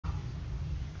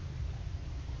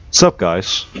Sup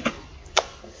guys?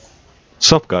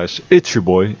 Sup guys, it's your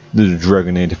boy, the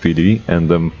Dragonator PD,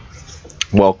 and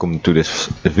welcome to this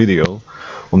video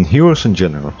on Heroes and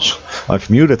Generals. I've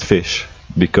muted Fish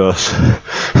because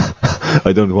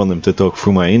I don't want him to talk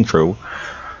through my intro,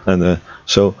 and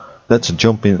so let's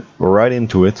jump in right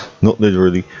into it, not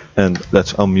literally, and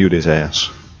let's unmute his ass.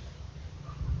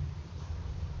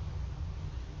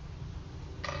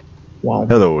 Wow.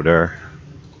 Hello there.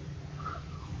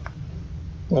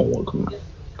 Oh, welcome.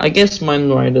 I guess mine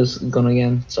rider's gone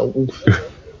again. So, oof.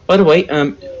 By the way,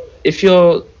 if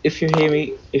you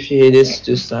hear this,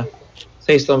 just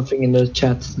say something in the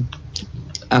chat.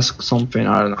 Ask something.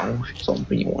 I don't know,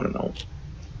 something you want to know.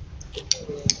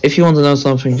 If you want to know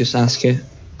something, just ask it.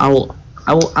 I will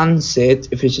answer it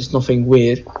if it's just nothing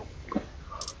weird.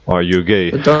 Are you gay?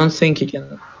 But don't think you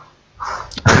can.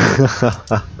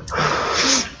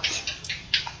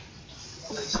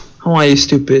 How are you,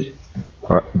 stupid?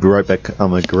 Alright, be right back.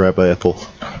 I'm gonna grab an apple.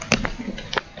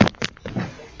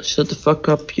 Shut the fuck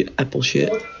up, you apple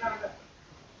shit.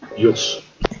 Yes.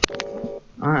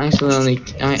 I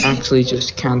actually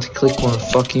just can't click on a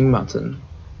fucking button.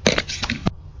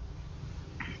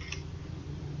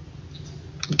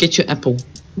 Get your apple.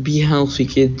 Be healthy,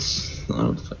 kids. I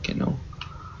don't fucking know.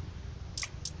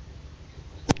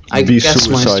 I Be guess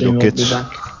my suicidal, stream will kids. be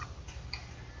back.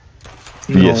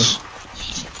 No. Yes.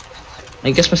 I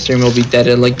guess my stream will be dead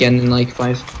again in like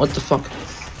 5. What the fuck?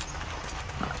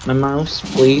 My mouse,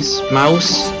 please.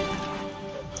 Mouse.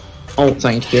 Oh,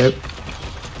 thank you.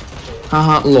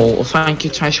 Haha, lol. Thank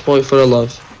you, Trash Boy, for the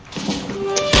love.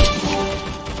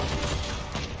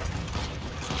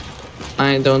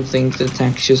 I don't think the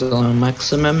textures are on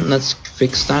maximum. Let's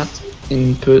fix that.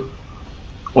 Input.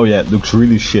 Oh yeah, it looks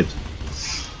really shit.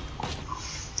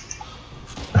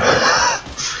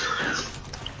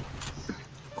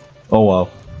 Oh wow.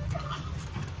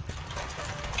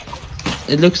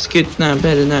 It looks good now,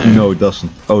 better now. No, it doesn't.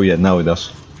 Oh yeah, now it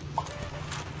does.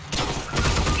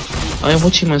 Are you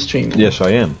watching my stream? Yes, I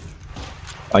am.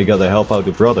 I gotta help out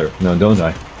the brother. No, don't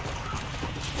I?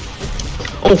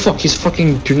 Oh fuck, his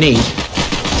fucking grenade.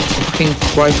 Fucking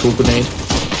rifle grenade.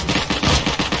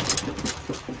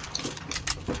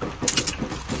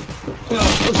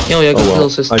 Yo, yeah, got kill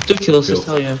assist. 2 kill assist,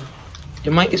 hell yeah.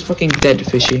 Your mic is fucking dead,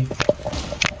 Fishy.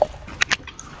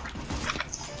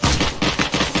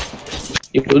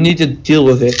 You will need to deal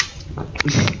with it.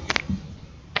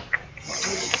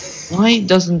 Why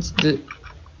doesn't the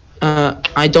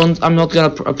I'm not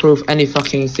gonna approve any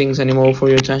fucking things anymore for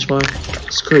your Trash Boy.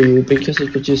 Screw you, because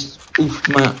it would just oof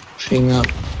my thing up.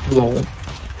 Lol.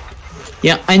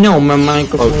 Yeah, I know my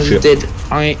microphone is dead.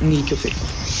 I need to fix.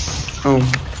 Oh.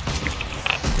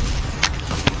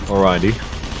 Alrighty.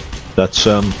 That's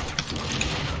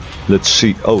let's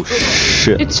see. Oh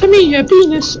shit. It's me, a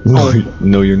penis. No,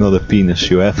 no, you're not a penis.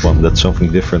 You have one. That's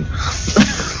something different.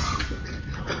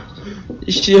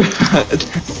 Sure.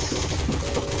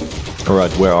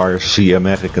 Alright, where are the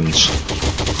Americans?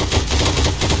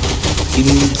 In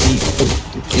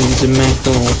the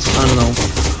McDonald's. I don't know.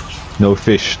 No,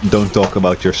 Fish. Don't talk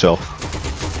about yourself.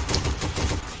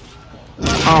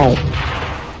 Oh.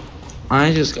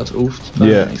 I just got oofed by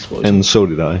an explosion. And so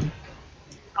did I.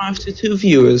 5 to 2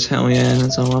 viewers, hell yeah,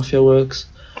 that's how Mafia works.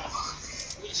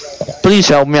 Please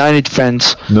help me, I need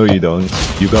friends. No, you don't.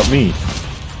 You got me.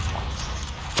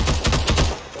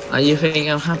 You think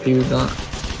I'm happy with that?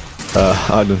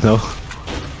 I don't know.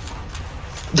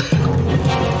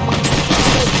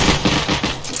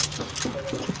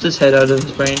 Popped his head out of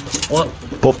his brain. What?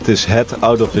 Popped his head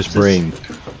out of his brain.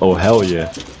 Oh hell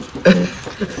yeah.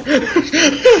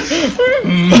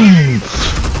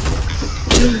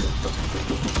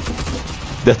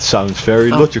 That sounds very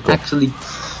logical. Actually.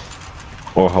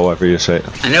 Or however you say it.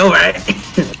 I know, right?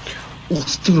 Oh,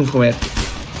 stoel from it.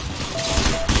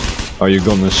 Are you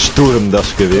gonna storm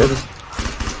das Gewehr?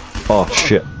 Oh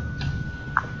shit.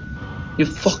 You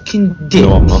fucking dick.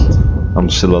 No, I'm not. I'm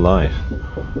still alive.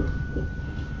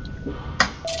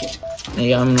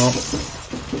 Hey, I'm not.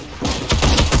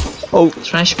 Oh,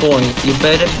 Trash Boy, you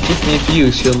better give me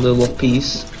views, you little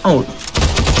piece. Oh,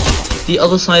 the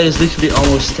other side is literally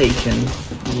almost taken.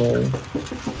 Lol.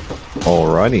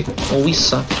 alrighty. Oh, we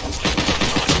suck.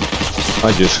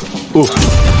 I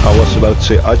was about to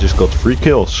say I just got 3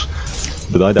 kills,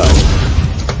 but I died.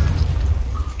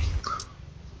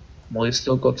 Well, you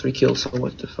still got 3 kills, so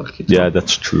what the fuck you Yeah,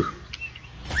 that's true.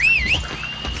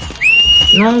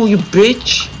 No, you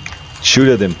bitch! Shoot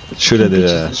at him. Shoot at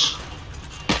his ass.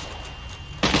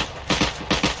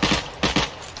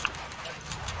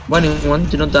 1 in 1,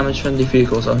 do not damage friendly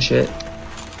vehicles, oh shit.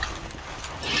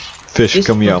 Fish, This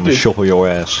come here, is I'm gonna good. shovel your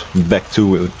ass back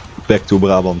to back to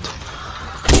Brabant.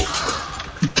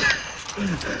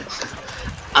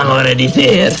 I'm already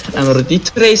there. I'm already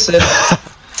tracer.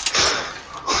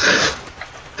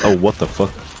 Oh, what the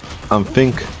fuck? I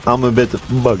think I'm a bit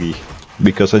buggy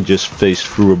because I just phased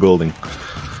through a building.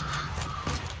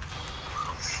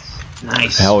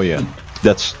 Nice. Hell yeah.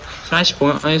 That's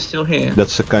Flashpoint, are you still here?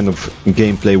 the kind of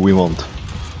gameplay we want.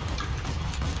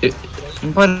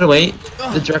 By the way,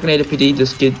 the Dragonator PD,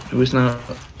 this kid who is now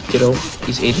kiddo,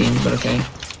 he's 18, but okay.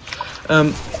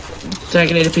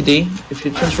 Dragonator PD, if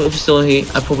you transfer if you're still here,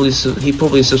 he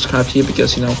probably subscribed to you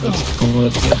because you know it's gonna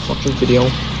be a fucking video.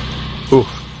 Ooh.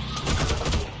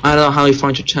 I don't know how he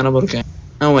found your channel, but okay.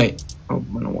 Oh wait. Oh,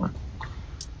 I know why.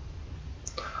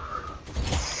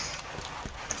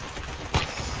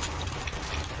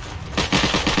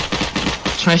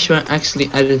 Trashua actually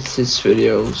edits his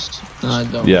videos. No, I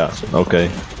don't. Yeah,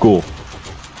 okay, cool.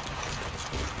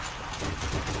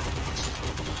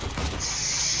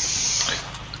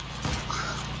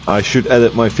 I should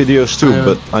edit my videos too,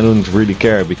 but I don't really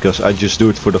care because I just do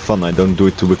it for the fun. I don't do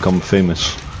it to become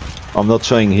famous. I'm not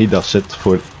saying he does it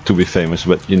to be famous,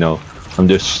 but you know, I'm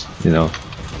just, you know.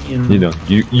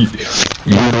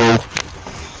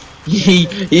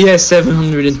 He has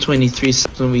 723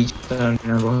 subs each.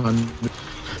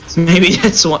 Maybe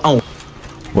that's what. Oh.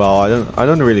 Well, I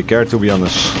don't really care, to be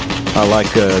honest. I like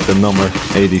the number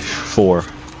 84.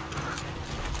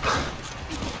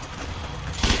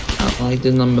 I like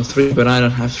the number 3, but I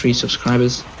don't have 3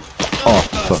 subscribers. Oh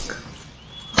fuck!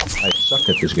 I suck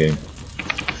at this game.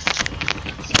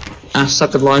 I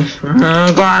suck at life.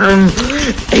 Got him.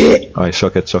 I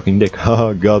suck at sucking dick.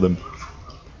 Haha, got him.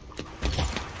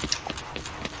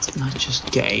 It's not just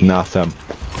gay. Nah, fam.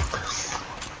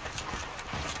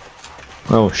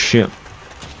 Oh shit.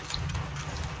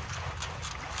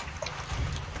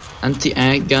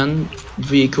 Anti-air gun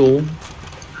vehicle.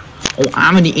 Oh,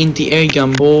 I'm an anti-air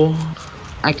gun, boy.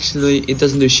 Actually, it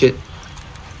doesn't do shit.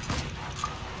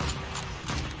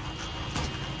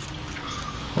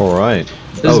 Alright.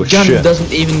 This Oh gun shit.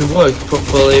 doesn't even work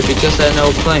properly because there are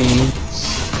no planes.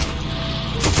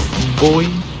 Boy.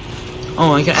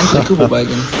 Oh, I can enter the Kuba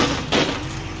wagon.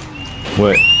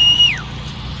 Wait.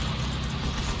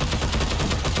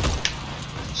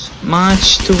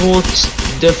 March towards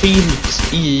the fields.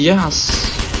 Yes.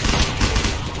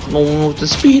 Going with the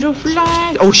speed of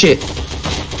light. Oh shit.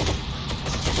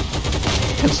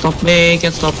 Can't stop me,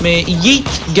 can't stop me.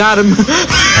 Yeet! Got him!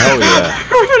 Hell yeah.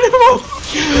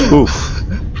 Oof.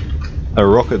 A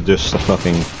rocket just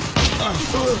fucking...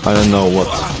 I don't know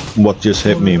what just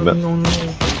hit me, but... No.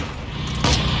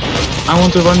 I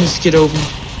want to run this kid over.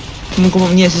 Come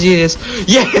on, yes, yes.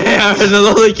 Yeah!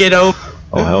 Another kid over.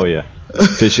 Oh hell yeah.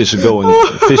 Fish is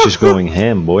going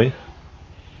ham, boy.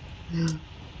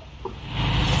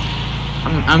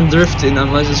 I'm drifting,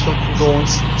 I'm like just fucking going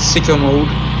sicko mode.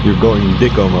 You're going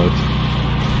dicko mode.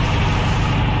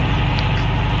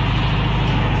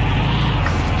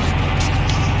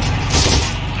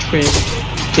 Trip.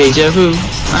 Deja vu.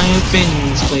 I have been in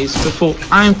this place before.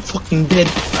 I'm fucking dead.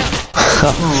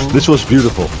 This was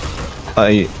beautiful.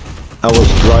 I was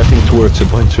driving towards a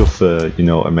bunch of you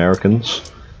know,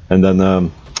 Americans, and then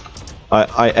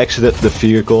I exited the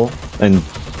vehicle and,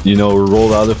 you know,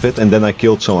 rolled out of it, and then I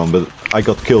killed someone, but I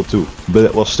got killed too. But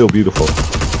it was still beautiful.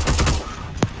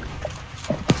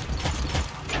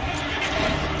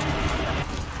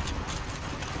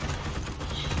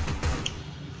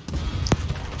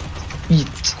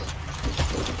 Eat.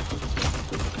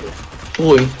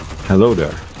 Boy. Hello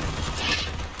there.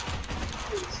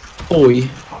 Boy.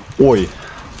 Oi.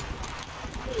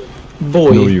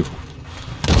 Boy. No you.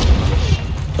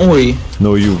 Oi.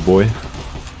 No you, boy.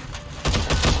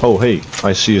 Oh hey,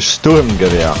 I see a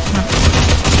Sturmgewehr.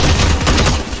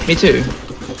 Me too.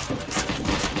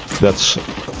 That's...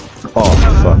 Oh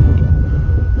fuck.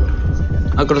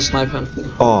 I got a sniper.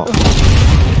 Oh.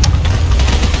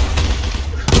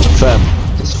 Fam.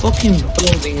 This fucking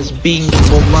building is being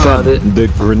bombarded. The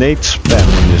grenade spam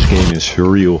in this game is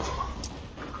real.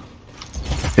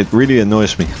 It really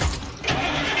annoys me.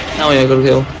 Oh yeah, I got a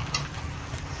kill.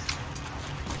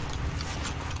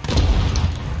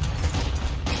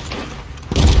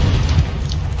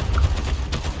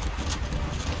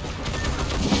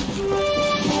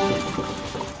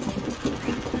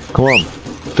 Come on,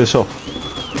 piss off.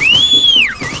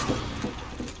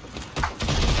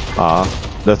 Ah,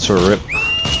 that's a rip.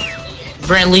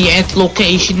 Rally at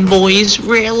location, boys.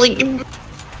 Rally. What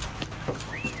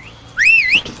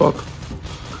the fuck?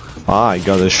 Ah, I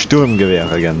got a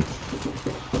Sturmgewehr again.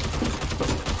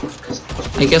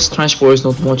 I guess Transport is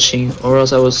not watching, or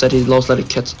else I would said he lost like a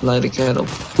cat, like a cattle.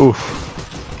 Oof.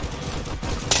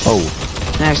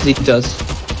 Oh, Actually, it does.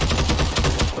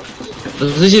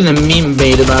 There's literally a meme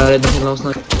made about it last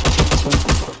night.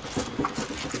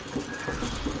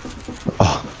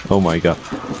 oh my god.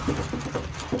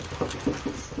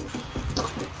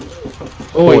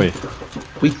 Oi.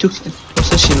 We took the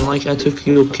position like I took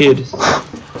your kids.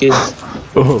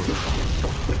 Oh.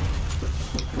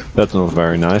 That's not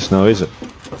very nice now, is it?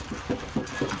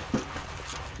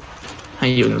 How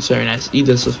you doing? It's very nice.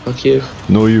 Either, so fuck you.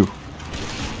 No, you.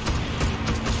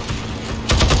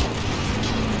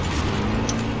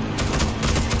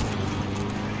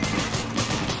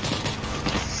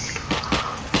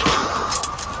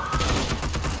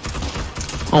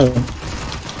 Oh.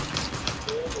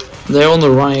 They're on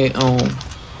the right. Oh.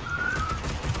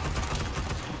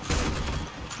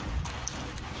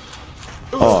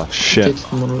 Oh shit. Get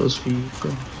one of those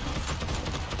people.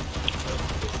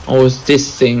 Oh, it's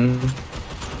this thing.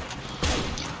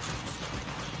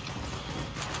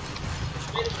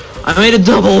 I made a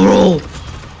double roll!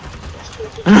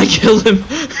 And I killed him!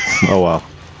 Oh wow.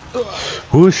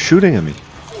 Who is shooting at me?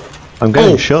 I'm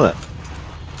getting shot at.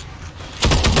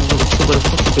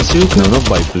 Bazooka. No, not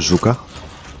by bazooka.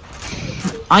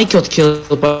 I got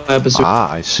killed by a bazooka.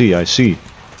 Ah, I see, I see.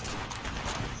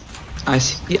 I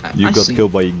see. Yeah, You I got see.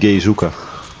 killed by a gayzooka.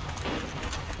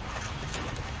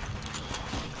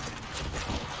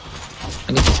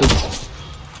 I got killed.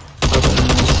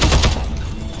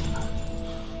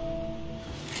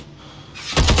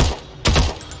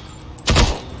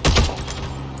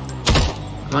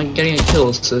 Am I getting a kill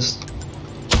assist?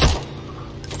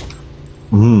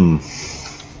 Hmm.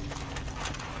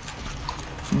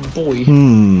 Boy.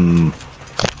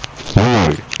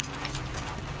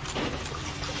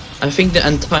 I think the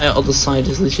entire other side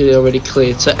is literally already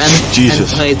cleared. So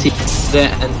Jesus. entire team there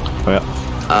and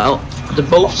Oh, yeah. the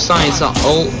both sides are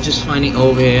all just fighting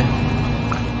over here.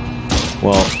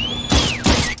 Well,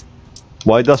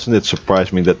 why doesn't it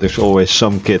surprise me that there's always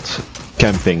some kid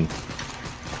camping?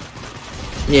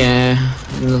 Yeah,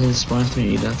 it doesn't surprise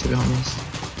me either, to be honest.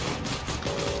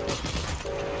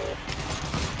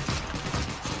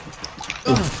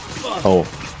 Oh,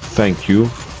 thank you,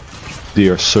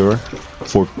 dear sir,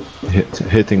 for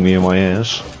hitting me in my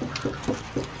ass.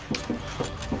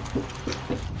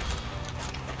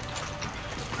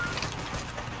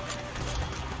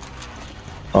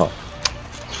 Oh,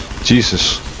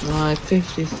 Jesus.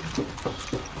 50.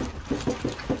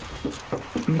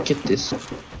 Let me get this.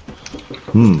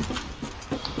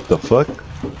 The fuck?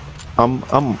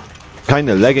 I'm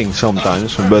kinda lagging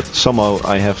sometimes, but somehow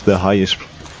I have the highest,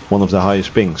 one of the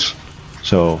highest pings.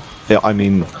 So, yeah, I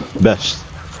mean, best.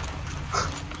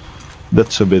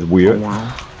 That's a bit Oh, weird.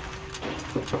 wow.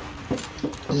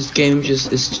 This game is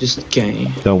just gay.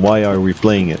 Then why are we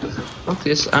playing it? Fuck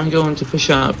this, I'm going to push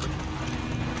up.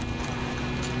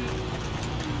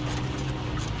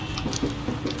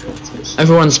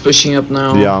 Everyone's pushing up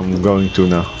now. Yeah, I'm going to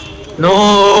now.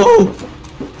 No!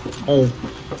 Oh.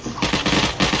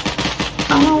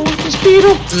 Ow, the speed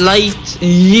of light.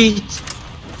 Yeet.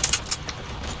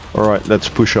 Alright, let's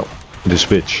push up this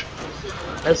bitch.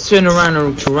 Let's turn around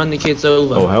and run the kids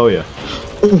over. Oh, hell yeah.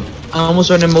 Oh, I almost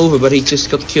ran him over, but he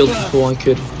just got killed before I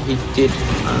could. He did.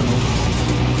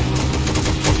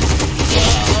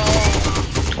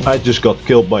 I just got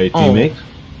killed by a teammate.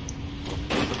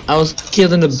 I was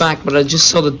killed in the back, but I just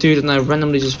saw the dude and I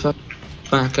randomly just fell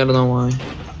back. I don't know why.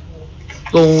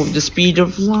 Go the speed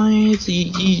of light.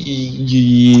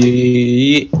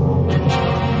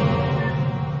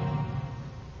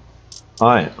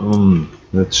 Hi,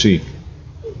 let's see.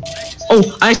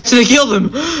 Oh, I actually killed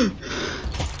him!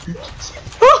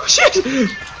 Oh shit!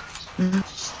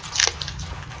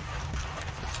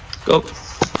 Go.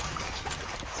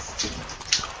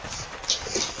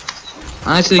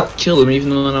 I actually killed him even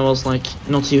though I was like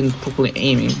not even properly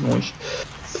aiming.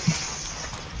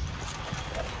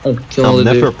 Oh, kill I'm the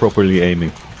never dude. properly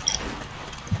aiming.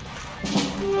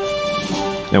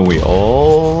 And we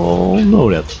all know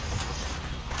that.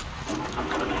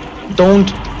 Don't.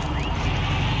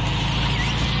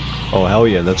 Oh hell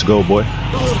yeah, let's go boy.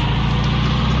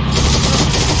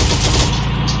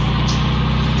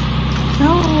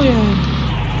 Oh yeah.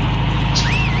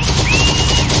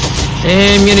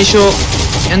 I'm getting shot.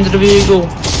 End of the vehicle.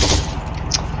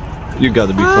 You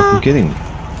gotta be fucking kidding me.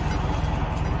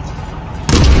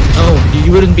 Oh,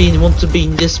 you wouldn't want to be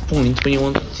in this point when you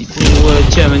were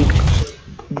a German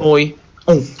boy.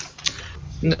 Oh,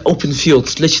 in the open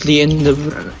fields, literally in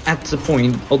the at the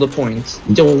point or the point.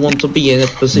 You don't want to be in that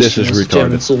position This is as a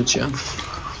German retarded. soldier.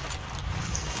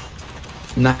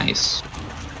 Nice.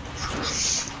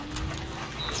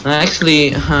 I actually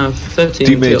have 13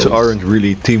 Teammates kills. aren't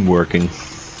really team working.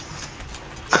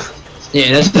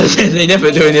 Yeah, that's they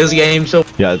never do in this game. So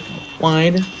Yeah, why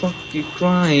the fuck you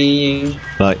crying?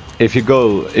 like if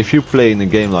you play in a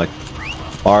game like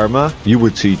Arma, you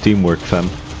would see teamwork, fam.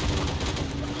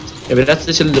 Yeah, but that's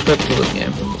still the purpose of the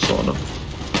game, sort of.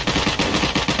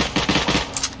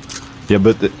 Yeah,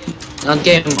 but That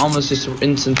game almost is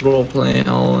instant roleplay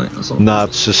or something. nah,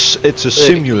 it's a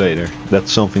simulator.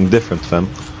 That's something different, fam.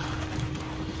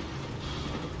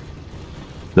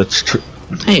 Let's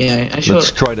Hey, I should.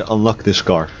 let's try to unlock this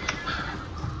car.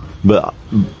 But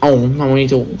Oh, now we need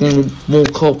to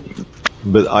walk up.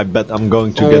 I bet I'm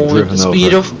going to get At driven the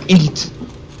speed over. of 8.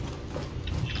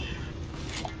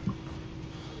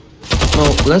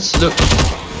 Well, let's look.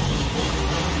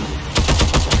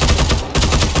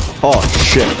 Oh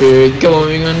shit! We're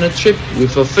going on a trip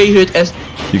with a favorite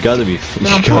You gotta be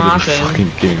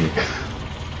fucking kidding me.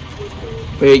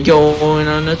 We're going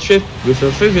on a trip with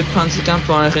a favorite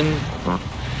Panzerkampfwagen.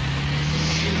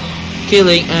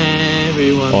 Killing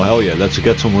everyone. Oh hell yeah! Let's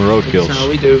get some road kills. That's how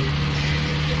we do.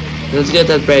 Let's get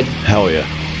that bread. Hell yeah!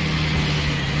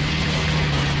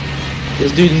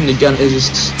 This dude in the gun is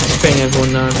just spraying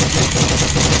everyone down.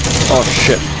 Oh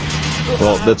shit!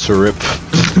 Well, that's a rip.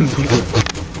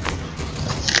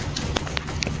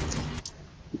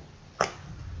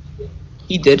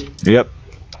 He did. Yep,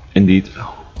 indeed.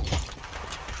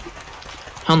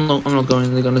 I'm not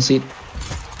going. They're gonna see it.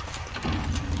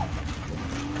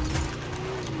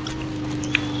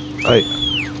 Hey.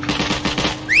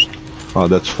 Oh,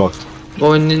 that's fucked.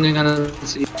 Going in, they're gonna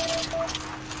see it.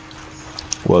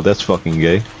 Well, that's fucking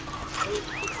gay.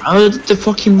 How did the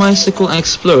fucking bicycle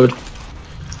explode?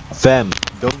 Fam,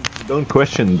 don't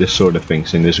question this sort of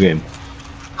things in this game.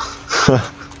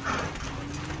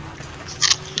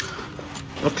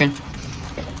 Okay.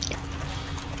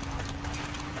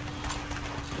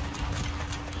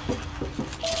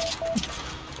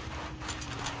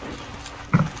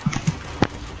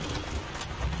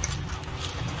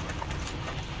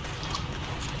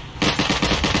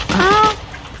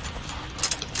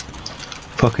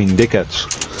 Fucking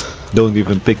dickheads. Don't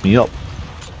even pick me up.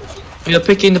 You're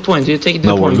picking the point. You're taking the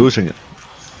No, point. we're losing it.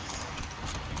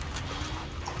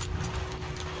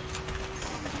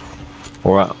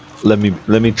 Alright, let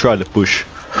me try to push.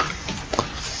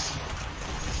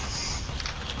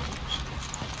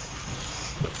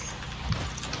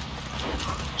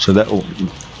 So that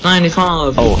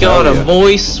 95. Oh, We got hell him, yeah.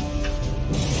 boys.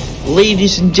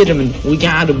 Ladies and gentlemen, we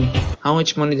got him. How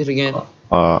much money did we get?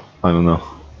 I don't know.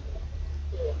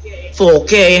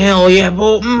 4K, hell yeah,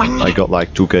 boy. I got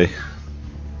like 2k.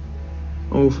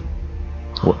 Oof.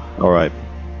 Alright.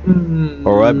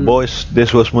 Alright boys,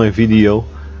 this was my video.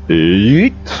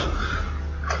 Yeet.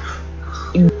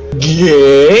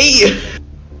 Yay!